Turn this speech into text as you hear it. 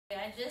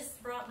I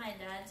just brought my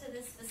dad to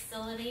this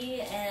facility,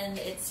 and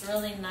it's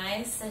really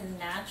nice and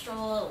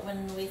natural.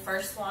 When we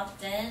first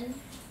walked in,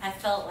 I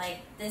felt like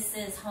this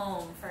is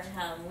home for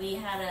him. We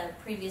had a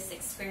previous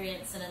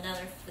experience in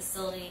another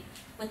facility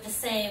with the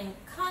same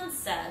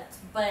concept,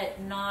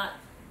 but not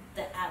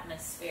the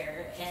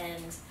atmosphere.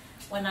 And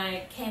when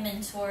I came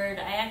and toured,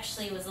 I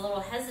actually was a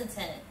little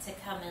hesitant to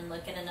come and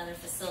look at another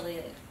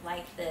facility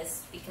like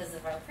this because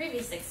of our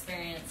previous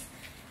experience.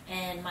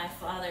 And my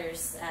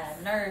father's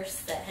nurse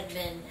that had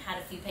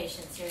a few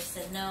patients here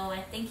said, no,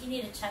 I think you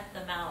need to check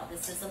them out.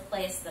 This is a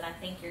place that I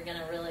think you're going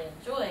to really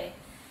enjoy.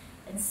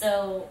 And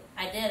so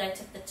I did. I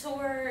took the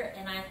tour,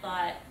 and I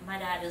thought, my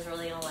dad is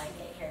really going to like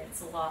it here.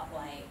 It's a lot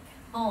like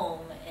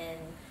home. And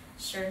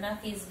sure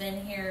enough, he's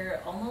been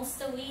here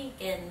almost a week,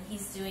 and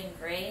he's doing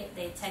great.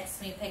 They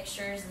text me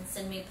pictures and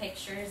send me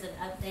pictures and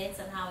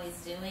updates on how he's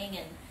doing.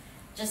 And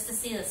just to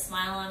see the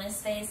smile on his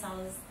face,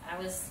 I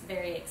was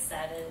very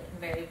excited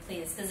and very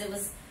pleased, because it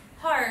was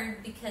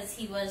hard because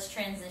he was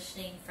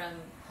transitioning from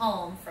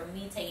home, from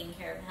me taking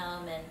care of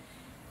him, and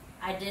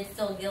I did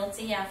feel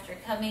guilty after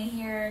coming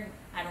here.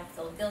 I don't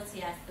feel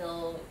guilty. I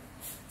feel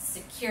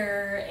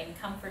secure and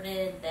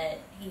comforted that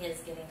he is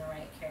getting the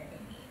right care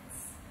he needs.